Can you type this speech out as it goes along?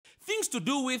to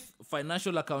do with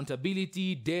financial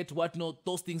accountability, debt, whatnot,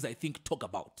 those things I think talk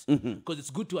about. Because it's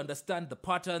good to understand the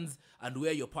patterns and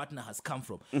where your partner has come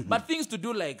from. But things to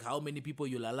do like how many people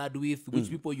you're allowed with, which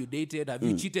people you dated, have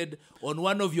you cheated on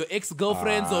one of your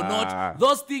ex-girlfriends or not,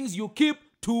 those things you keep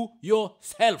to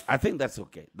yourself. I think that's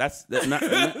okay. That's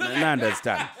I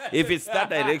understand. If it's that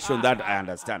direction, that I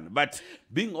understand. But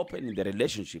being open in the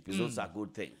relationship is also a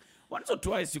good thing. Once or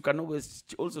twice, you can always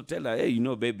also tell her, hey, you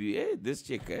know, baby, hey, this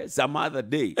chick, some other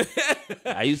day.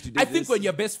 I used to do I think when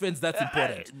you're best friends, that's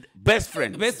important. Best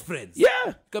friends. Best friends. Yeah.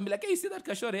 You can be like, hey, you see that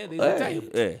kashore? There's a time.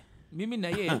 Mimi na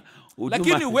ye.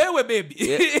 Lakini wewe, baby.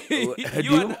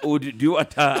 Do you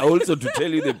want her also to tell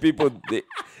you the people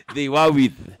they were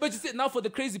with? But you see, now for the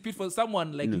crazy people, for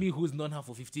someone like me who's known her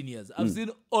for 15 years, I've seen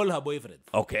all her boyfriends.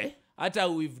 Okay. After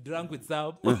we've drunk with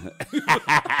Sam. But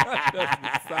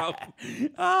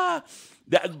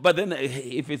then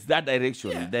if it's that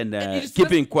direction, then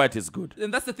keeping quiet is good.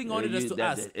 And that's the thing I wanted us to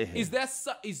ask. Is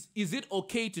it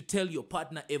okay to tell your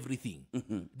partner everything?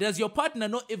 Does your partner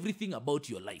know everything about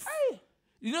your life?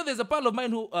 You know, there's a pal of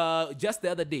mine who, just the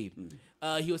other day,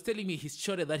 he was telling me his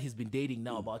shorty that he's been dating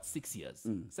now about 6 years,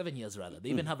 7 years rather. They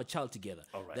even have a child together.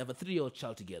 They have a 3-year-old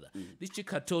child together. This chick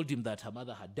had told him that her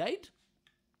mother had died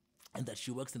and that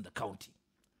she works in the county.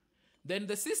 Then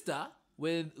the sister,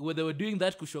 when they were doing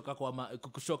that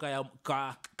kushoka ya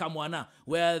kamwana,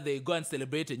 where they go and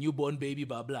celebrate a newborn baby,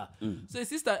 blah blah. So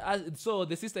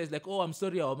the sister is like, oh, I'm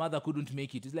sorry, our mother couldn't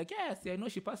make it. He's like, yes, I know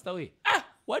she passed away.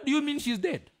 What do you mean she's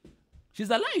dead? She's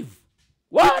alive.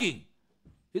 What? He's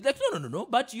like, no.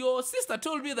 But your sister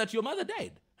told me that your mother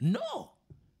died. No.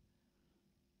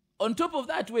 On top of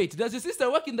that, wait, does your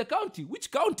sister work in the county? Which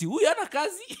county? Uyana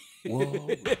kazi? Whoa.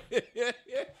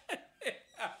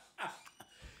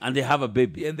 And they have a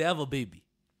baby. And they have a baby.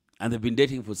 And they've been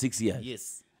dating for 6 years.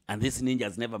 Yes. And this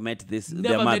ninja's never met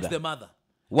Never met the mother.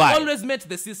 Why? Always met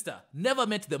the sister. Never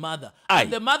met the mother.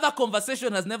 And the mother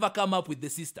conversation has never come up with the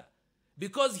sister.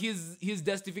 Because his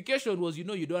justification was, you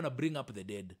don't want to bring up the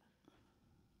dead.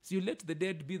 So you let the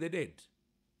dead be the dead.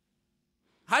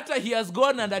 Hatta he has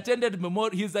gone and attended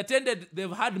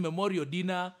they've had memorial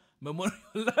dinner, memorial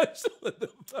lunch.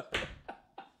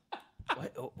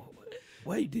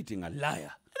 Why are you dating a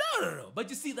liar? No. But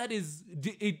you see, that is,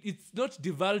 it's not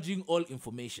divulging all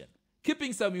information.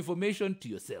 Keeping some information to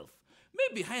yourself.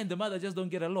 Maybe her and the mother just don't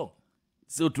get along.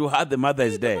 So to her, the mother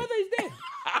is dead. The mother is dead.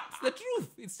 It's the truth.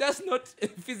 It's just not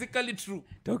physically true.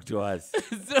 Talk to us.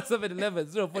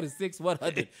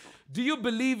 0711-046-100. Do you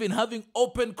believe in having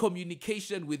open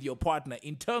communication with your partner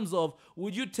in terms of,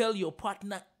 would you tell your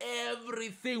partner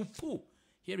everything?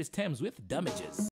 Here is Thames with Damages.